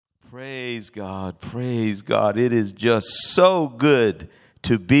Praise God. Praise God. It is just so good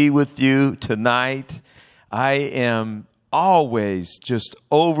to be with you tonight. I am always just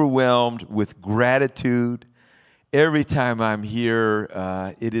overwhelmed with gratitude. Every time I'm here,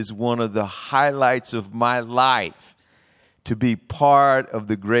 it is one of the highlights of my life to be part of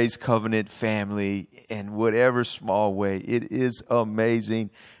the Grace Covenant family in whatever small way. It is amazing.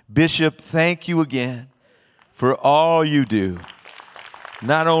 Bishop, thank you again for all you do.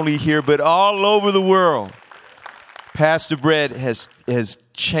 Not only here, but all over the world. Pastor Brett has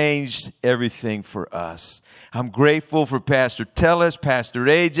changed everything for us. I'm grateful for Pastor Tellis, Pastor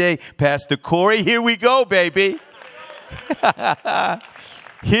AJ, Pastor Corey. Here we go, baby.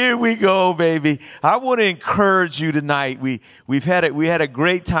 Here we go, baby. I want to encourage you tonight. We had a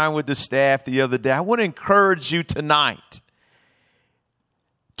great time with the staff the other day. I want to encourage you tonight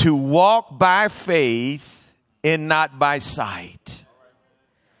to walk by faith and not by sight.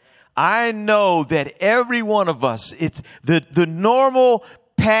 I know that every one of us, it's the normal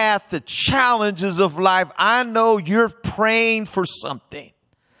path, the challenges of life. I know you're praying for something.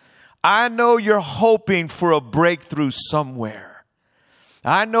 I know you're hoping for a breakthrough somewhere.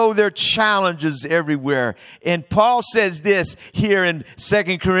 I know there are challenges everywhere. And Paul says this here in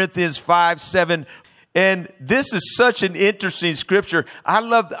 2 Corinthians 5:7. And this is such an interesting scripture. I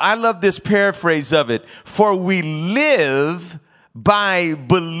love this paraphrase of it. For we live by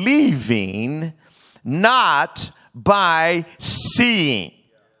believing, not by seeing.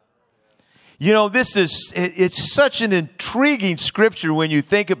 You know, it's such an intriguing scripture when you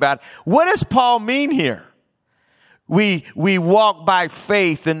think about it. What does Paul mean here? We walk by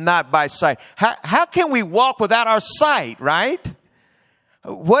faith and not by sight. How can we walk without our sight, right?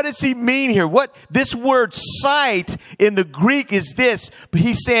 What does he mean here? What this word sight in the Greek is this.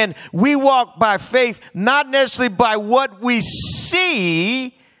 He's saying we walk by faith, not necessarily by what we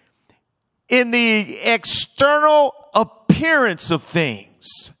see in the external appearance of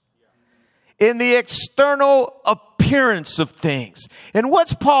things. In the external appearance of things. And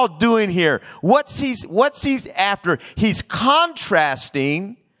what's Paul doing here? What's he after? He's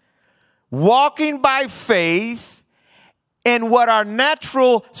contrasting walking by faith and what our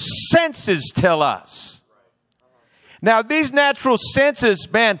natural senses tell us. Now, these natural senses,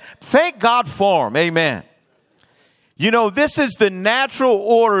 man, thank God for them. Amen. You know, this is the natural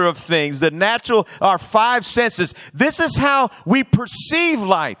order of things, our five senses. This is how we perceive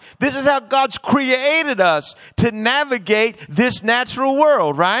life. This is how God's created us to navigate this natural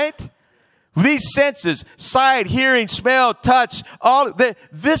world, right? These senses, sight, hearing, smell, touch,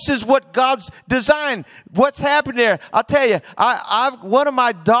 this is what God's designed. What's happened there? I'll tell you, one of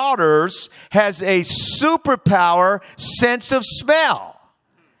my daughters has a superpower sense of smell.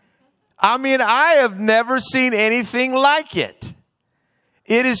 I mean, I have never seen anything like it.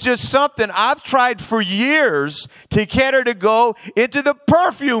 It is just something I've tried for years to get her to go into the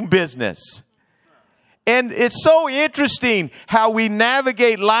perfume business. And it's so interesting how we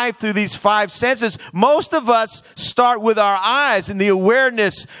navigate life through these five senses. Most of us start with our eyes and the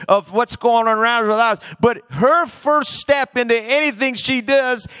awareness of what's going on around our lives. But her first step into anything she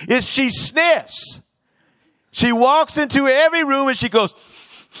does is she sniffs. She walks into every room and she goes,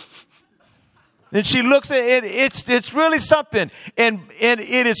 and she looks at it. It's really something. And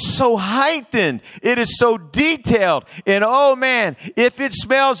it is so heightened. It is so detailed. And oh man, if it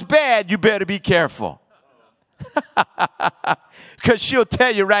smells bad, you better be careful. Because she'll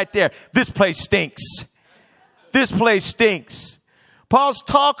tell you right there, this place stinks. This place stinks. Paul's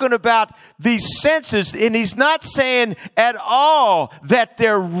talking about these senses, and he's not saying at all that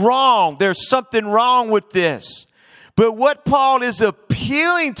they're wrong. There's something wrong with this. But what Paul is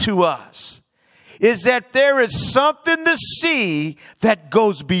appealing to us is that there is something to see that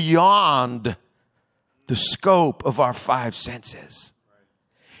goes beyond the scope of our five senses.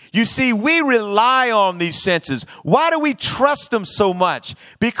 You see, we rely on these senses. Why do we trust them so much?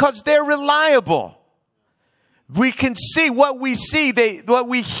 Because they're reliable. We can see, what we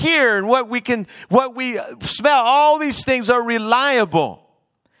hear, and what we smell. All these things are reliable.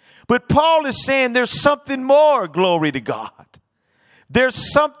 But Paul is saying there's something more, glory to God.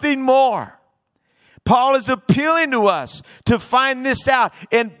 There's something more. Paul is appealing to us to find this out.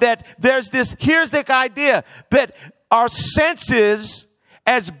 And that here's the idea, that our senses,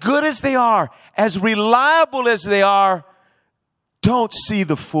 as good as they are, as reliable as they are, don't see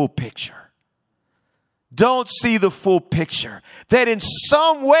the full picture. Don't see the full picture. That in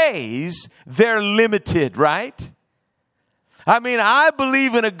some ways, they're limited, right? I mean, I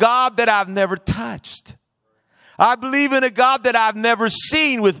believe in a God that I've never touched. I believe in a God that I've never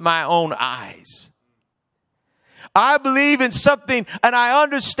seen with my own eyes. I believe in something, and I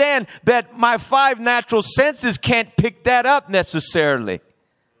understand that my 5 natural senses can't pick that up necessarily.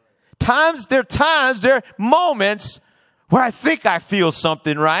 There are moments where I think I feel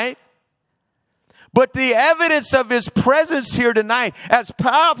something, right? But the evidence of his presence here tonight, as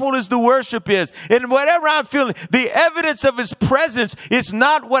powerful as the worship is, and whatever I'm feeling, the evidence of his presence is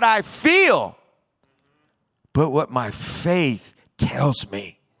not what I feel, but what my faith tells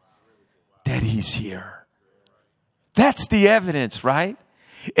me that he's here. That's the evidence, right?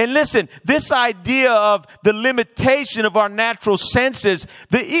 And listen, this idea of the limitation of our natural senses,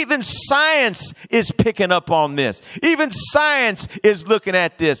 even science is picking up on this. Even science is looking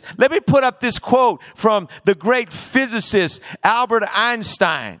at this. Let me put up this quote from the great physicist Albert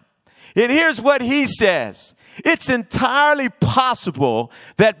Einstein. And here's what he says. It's entirely possible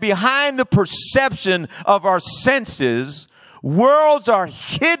that behind the perception of our senses, worlds are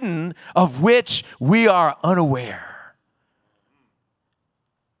hidden of which we are unaware.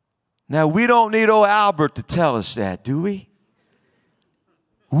 Now, we don't need old Albert to tell us that, do we?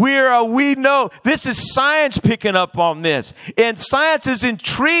 We know. This is science picking up on this. And science is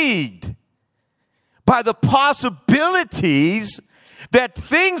intrigued by the possibilities that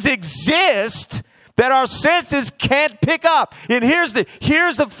things exist that our senses can't pick up. And here's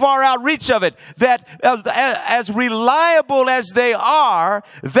the far out reach of it, that as reliable as they aren't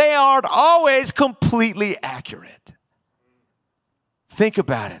always completely accurate. Think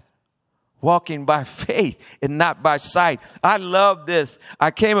about it. Walking by faith and not by sight. I love this.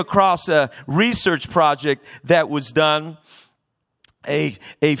 I came across a research project that was done. A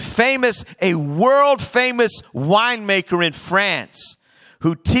world famous winemaker in France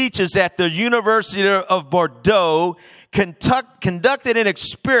who teaches at the University of Bordeaux conducted an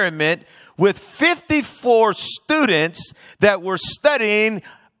experiment with 54 students that were studying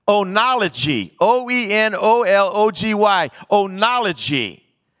oenology. O-E-N-O-L-O-G-Y. Oenology.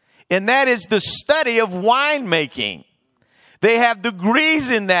 And that is the study of winemaking. They have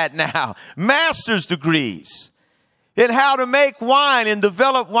degrees in that now, master's degrees in how to make wine and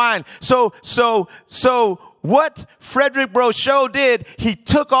develop wine. So what Frederic Brochot did, he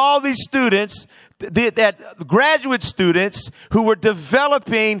took all these students, that graduate students who were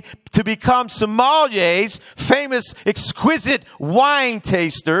developing to become sommeliers, famous, exquisite wine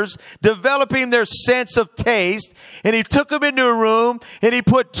tasters, developing their sense of taste. And he took them into a room and he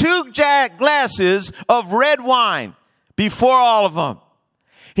put 2 glasses of red wine before all of them.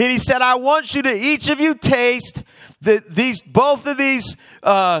 And he said, I want you to, each of you taste both of these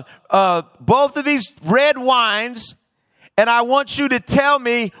red wines, and I want you to tell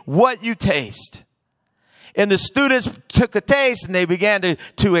me what you taste. And the students took a taste and they began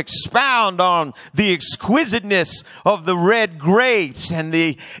to expound on the exquisiteness of the red grapes and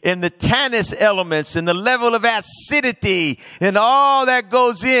the tannins elements and the level of acidity and all that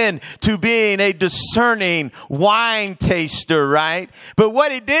goes in to being a discerning wine taster, right? But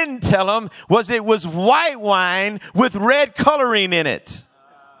what he didn't tell them was it was white wine with red coloring in it.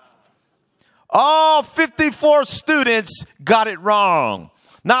 All 54 students got it wrong.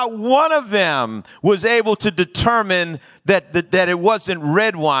 Not one of them was able to determine that it wasn't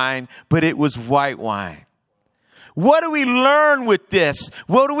red wine, but it was white wine. What do we learn with this?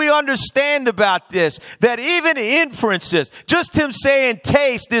 What do we understand about this? That even inferences, just him saying,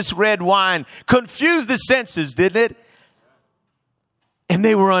 taste this red wine, confused the senses, didn't it? And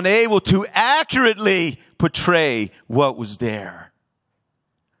they were unable to accurately portray what was there.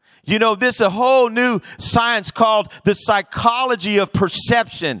 You know, this is a whole new science called the psychology of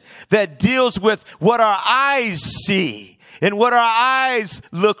perception that deals with what our eyes see and what our eyes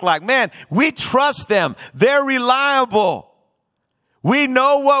look like. Man, we trust them. They're reliable. We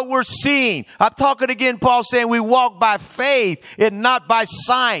know what we're seeing. I'm talking again, Paul saying we walk by faith and not by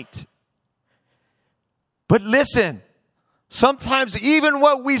sight. But listen, sometimes even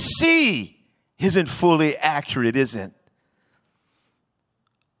what we see isn't fully accurate, isn't it?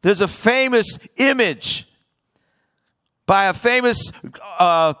 There's a famous image by a famous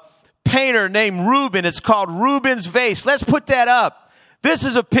painter named Rubens. It's called Rubens' Vase. Let's put that up. This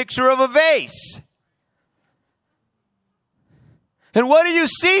is a picture of a vase. And what do you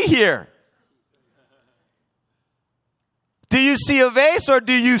see here? Do you see a vase or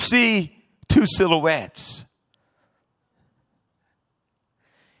do you see 2 silhouettes?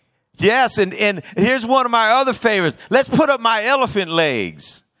 Yes, and here's one of my other favorites. Let's put up my elephant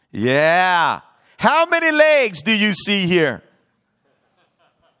legs. Yeah. How many legs do you see here?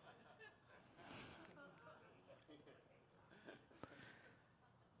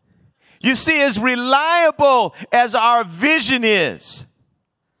 You see, as reliable as our vision is,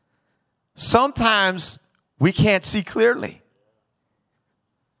 sometimes we can't see clearly.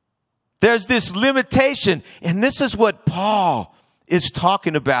 There's this limitation, and this is what Paul is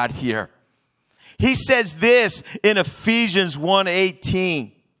talking about here. He says this in Ephesians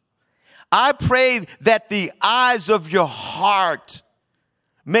 1:18. I pray that the eyes of your heart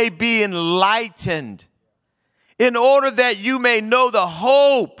may be enlightened, in order that you may know the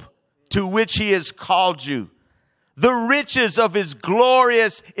hope to which he has called you, the riches of his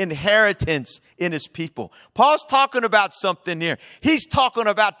glorious inheritance in his people. Paul's talking about something here. He's talking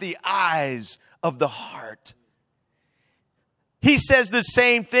about the eyes of the heart. He says the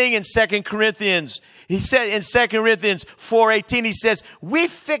same thing in 2 Corinthians. He said in 2 Corinthians 4:18, he says, we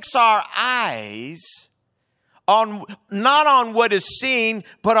fix our eyes on not on what is seen,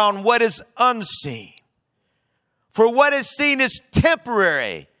 but on what is unseen. For what is seen is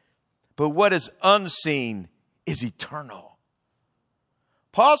temporary, but what is unseen is eternal.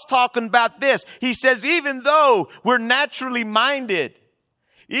 Paul's talking about this. He says, even though we're naturally minded,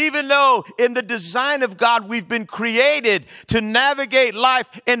 even though in the design of God we've been created to navigate life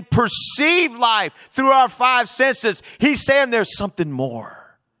and perceive life through our five senses, he's saying there's something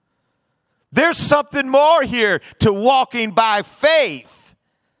more. There's something more here to walking by faith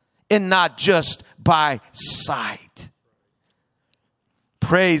and not just by sight.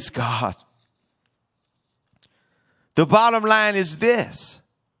 Praise God. The bottom line is this: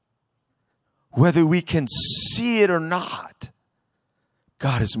 whether we can see it or not,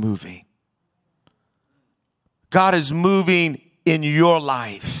 God is moving. God is moving in your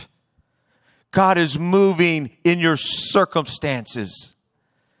life. God is moving in your circumstances,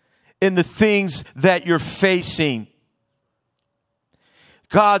 in the things that you're facing.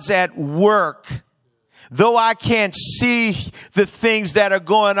 God's at work. Though I can't see the things that are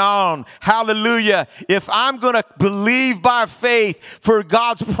going on, hallelujah, if I'm going to believe by faith for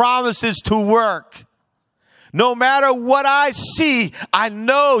God's promises to work, no matter what I see, I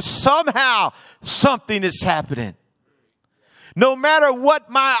know somehow something is happening. No matter what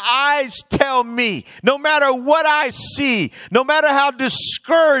my eyes tell me, no matter what I see, no matter how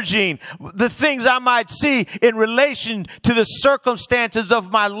discouraging the things I might see in relation to the circumstances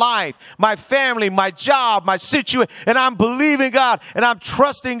of my life, my family, my job, my situation, and I'm believing God and I'm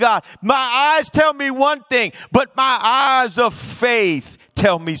trusting God. My eyes tell me one thing, but my eyes of faith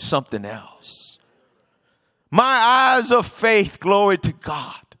tell me something else. My eyes of faith, glory to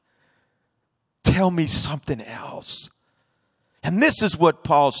God, tell me something else. And this is what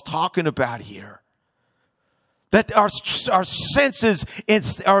Paul's talking about here. That our senses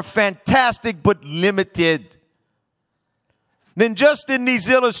are fantastic but limited. Then just in these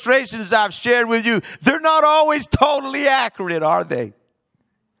illustrations I've shared with you, they're not always totally accurate, are they?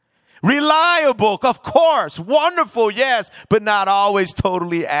 Reliable, of course. Wonderful, yes, but not always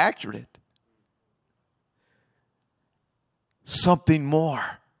totally accurate. Something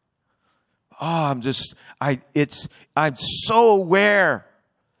more. Oh, I'm so aware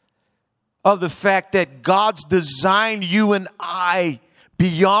of the fact that God's designed you and I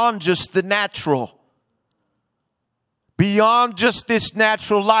beyond just the natural. Beyond just this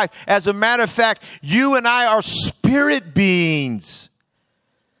natural life. As a matter of fact, you and I are spirit beings.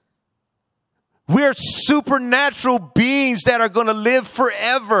 We're supernatural beings that are going to live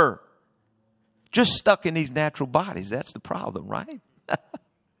forever. Just stuck in these natural bodies. That's the problem, right?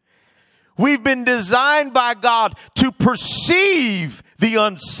 We've been designed by God to perceive the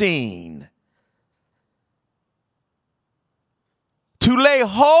unseen, to lay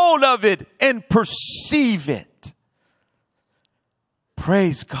hold of it and perceive it.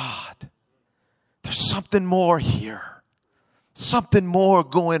 Praise God. There's something more here, something more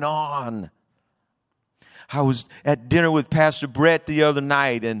going on. I was at dinner with Pastor Brett the other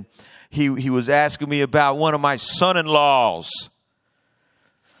night, and he was asking me about one of my son-in-laws,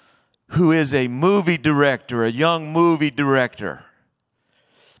 who is a movie director, a young movie director.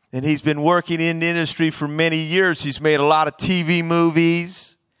 And he's been working in the industry for many years. He's made a lot of TV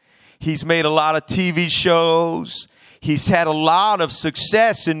movies. He's made a lot of TV shows. He's had a lot of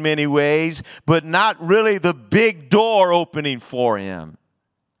success in many ways, but not really the big door opening for him.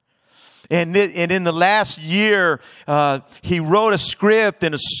 And in the last year, he wrote a script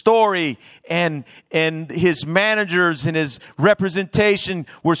and a story, and his managers and his representation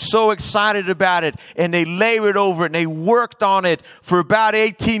were so excited about it, and they labored over it, and they worked on it for about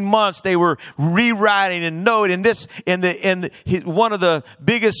 18 months. They were rewriting and noting this, one of the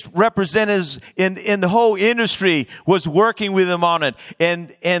biggest representatives in the whole industry was working with him on it,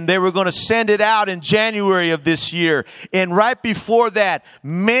 and they were going to send it out in January of this year. And right before that,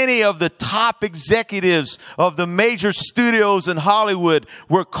 many of the top executives of the major studios in Hollywood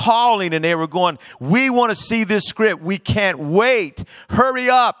were calling, and they were were going, we want to see this script. We can't wait. Hurry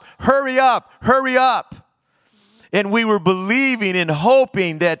up, hurry up, hurry up. And we were believing and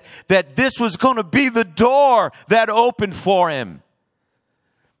hoping that this was going to be the door that opened for him.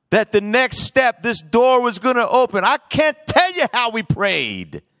 That the next step, this door was going to open. I can't tell you how we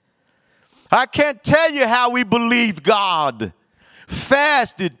prayed. I can't tell you how we believed God.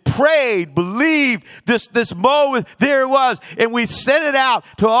 Fasted, prayed, believed this moment. There it was. And we sent it out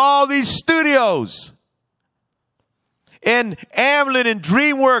to all these studios. And Amblin and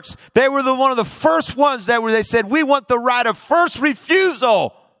DreamWorks, they were one of the first ones they said, we want the right of first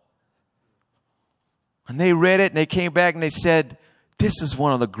refusal. And they read it and they came back and they said, this is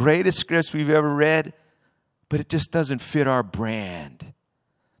one of the greatest scripts we've ever read, but it just doesn't fit our brand.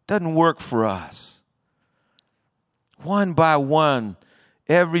 Doesn't work for us. One by one,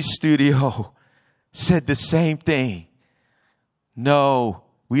 every studio said the same thing. No,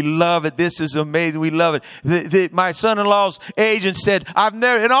 we love it. This is amazing. We love it. My son-in-law's agent said,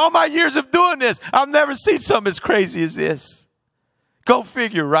 in all my years of doing this, I've never seen something as crazy as this. Go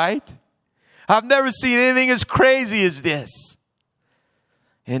figure, right? I've never seen anything as crazy as this.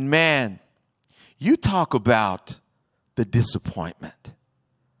 And man, you talk about the disappointment.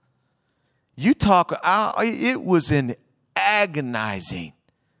 It was an agonizing,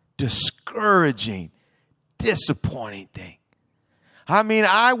 discouraging, disappointing thing. I mean,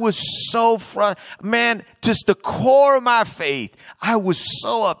 I was so frustrated. Man, just the core of my faith, I was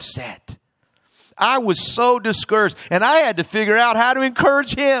so upset. I was so discouraged. And I had to figure out how to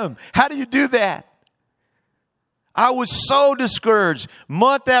encourage him. How do you do that? I was so discouraged.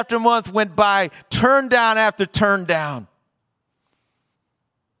 Month after month went by, turn down after turn down.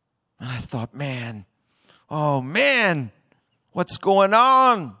 And I thought, man, what's going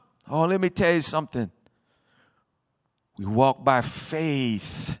on? Oh, let me tell you something. We walk by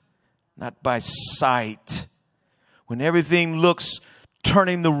faith, not by sight. When everything looks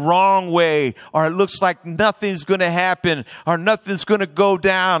turning the wrong way, or it looks like nothing's going to happen, or nothing's going to go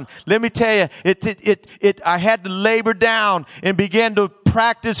down, let me tell you, I had to labor down and begin to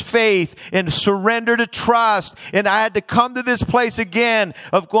practice faith and surrender to trust. And I had to come to this place again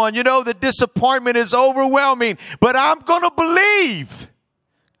of going, the disappointment is overwhelming, but I'm going to believe,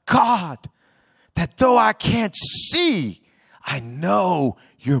 God, that though I can't see, I know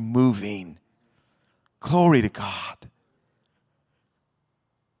you're moving. Glory to God.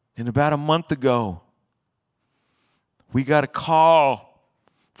 And about a month ago, we got a call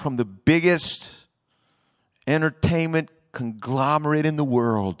from the biggest entertainment conglomerate in the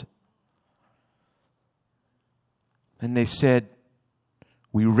world. And they said,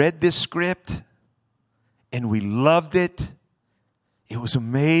 we read this script and we loved it. It was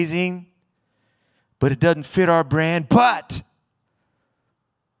amazing, but it doesn't fit our brand. But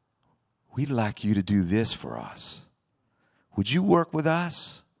we'd like you to do this for us. Would you work with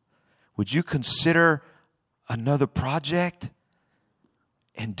us? Would you consider another project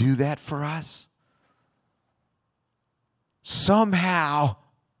and do that for us? Somehow,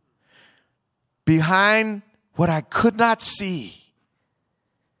 behind what I could not see,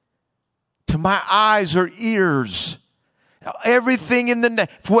 to my eyes or ears, everything in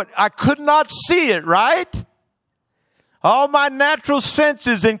what I could not see it, right? All my natural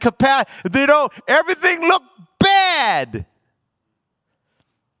senses and capacity, everything looked bad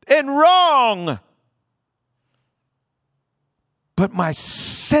and wrong. But my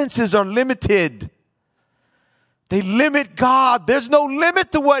senses are limited. They limit God. There's no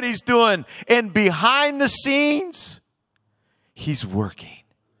limit to what He's doing. And behind the scenes, He's working.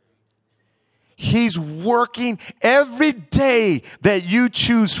 He's working every day that you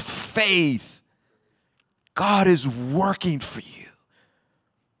choose faith. God is working for you.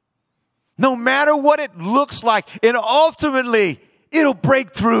 No matter what it looks like. And ultimately, it'll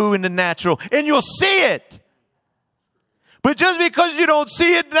break through in the natural. And you'll see it. But just because you don't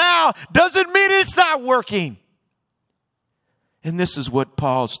see it now doesn't mean it's not working. And this is what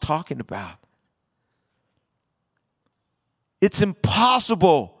Paul's talking about. It's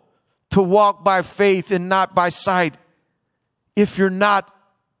impossible to walk by faith and not by sight if you're not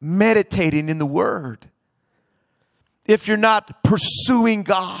meditating in the Word. If you're not pursuing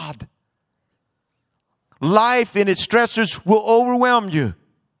God. Life and its stressors will overwhelm you.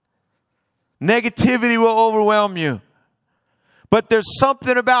 Negativity will overwhelm you. But there's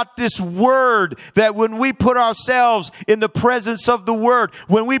something about this Word that when we put ourselves in the presence of the Word,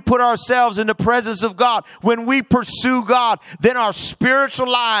 when we put ourselves in the presence of God, when we pursue God, then our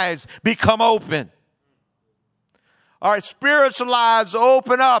spiritual eyes become open. Our spiritual eyes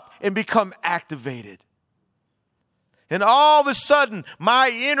open up and become activated. And all of a sudden,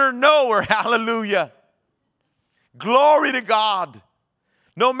 my inner knower, hallelujah, glory to God.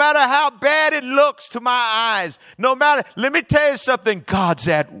 No matter how bad it looks to my eyes, let me tell you something, God's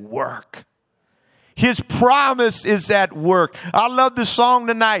at work. His promise is at work. I love the song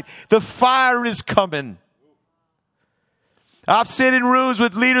tonight. The fire is coming. I've sit in rooms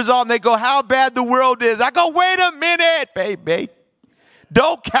with leaders all, and they go, how bad the world is. I go, wait a minute, baby.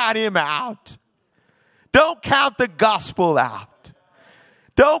 Don't count him out. Don't count the gospel out.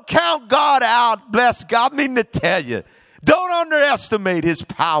 Don't count God out. Bless God. I mean to tell you, don't underestimate his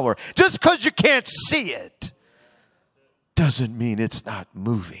power. Just because you can't see it doesn't mean it's not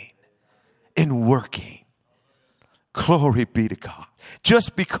moving and working. Glory be to God.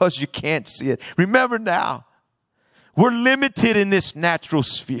 Just because you can't see it. Remember now, we're limited in this natural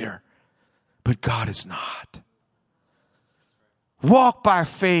sphere, but God is not. Walk by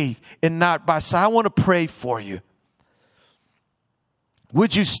faith and not by sight. I want to pray for you.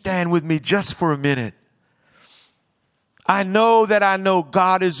 Would you stand with me just for a minute? I know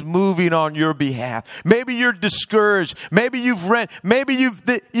God is moving on your behalf. Maybe you're discouraged. Maybe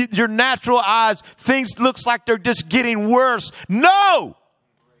your natural eyes, things looks like they're just getting worse. No.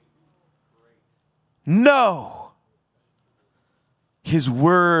 His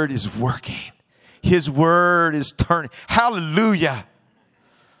word is working. His word is turning. Hallelujah.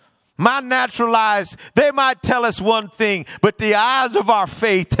 My natural eyes, they might tell us one thing, but the eyes of our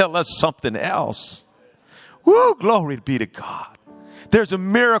faith tell us something else. Woo, glory be to God. There's a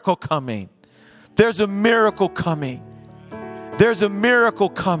miracle coming. There's a miracle coming. There's a miracle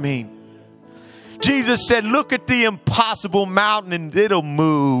coming. Jesus said, look at the impossible mountain and it'll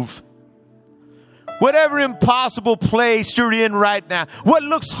move. Whatever impossible place you're in right now, what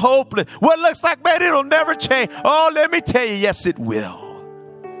looks hopeless, what looks like, man, it'll never change. Oh, let me tell you, yes, it will.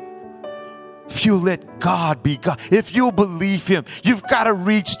 If you let God be God, if you'll believe him, you've got to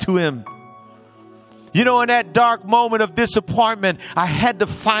reach to him. You know, in that dark moment of disappointment, I had to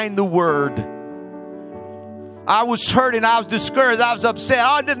find the word. I was hurting. I was discouraged. I was upset.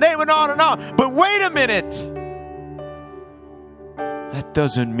 I did name it on and on. But wait a minute. That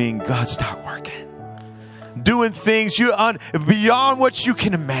doesn't mean God's not working. Doing things beyond what you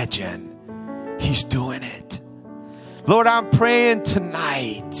can imagine. He's doing it. Lord, I'm praying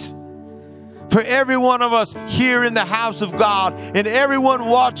tonight for every one of us here in the house of God and everyone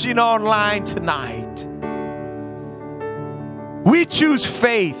watching online tonight. We choose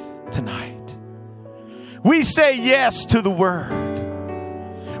faith tonight. We say yes to the word.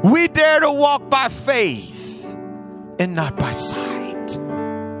 We dare to walk by faith and not by sight.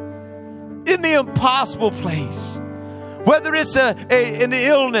 In the impossible place, whether it's an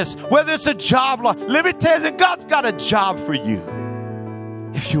illness, whether it's a job loss, let me tell you, God's got a job for you.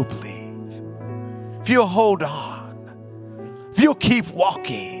 If you'll believe. If you'll hold on, if you'll keep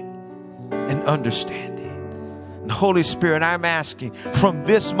walking and understanding. And Holy Spirit, I'm asking from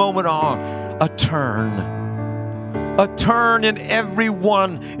this moment on, a turn in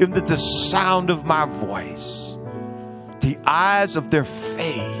everyone in the sound of my voice. The eyes of their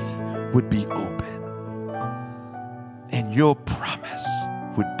faith would be open and your promise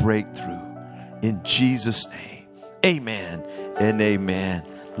would break through. In Jesus' name, amen and amen.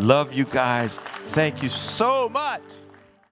 Love you guys. Thank you so much.